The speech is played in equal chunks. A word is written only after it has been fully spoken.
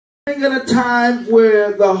In a time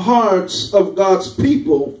where the hearts of God's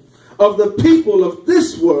people, of the people of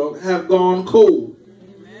this world, have gone cold.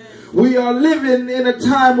 We are living in a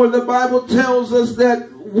time where the Bible tells us that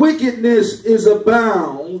wickedness is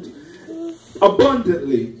abound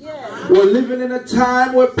abundantly. We're living in a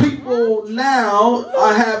time where people now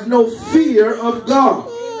have no fear of God.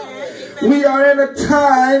 We are in a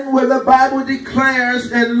time where the Bible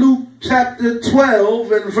declares in Luke chapter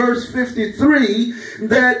 12 and verse 53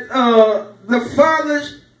 that the father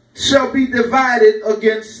shall be divided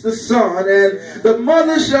against the son, and the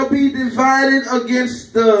mother shall be divided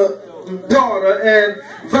against the daughter,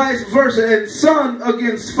 and vice versa, and son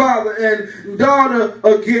against father, and daughter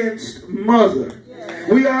against mother.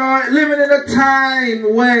 We are living in a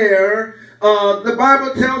time where the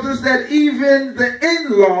Bible tells us that even the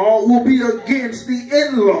in-law will be against the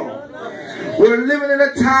in-law. We're living in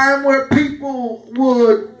a time where people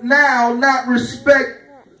would now not respect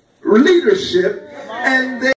leadership, and they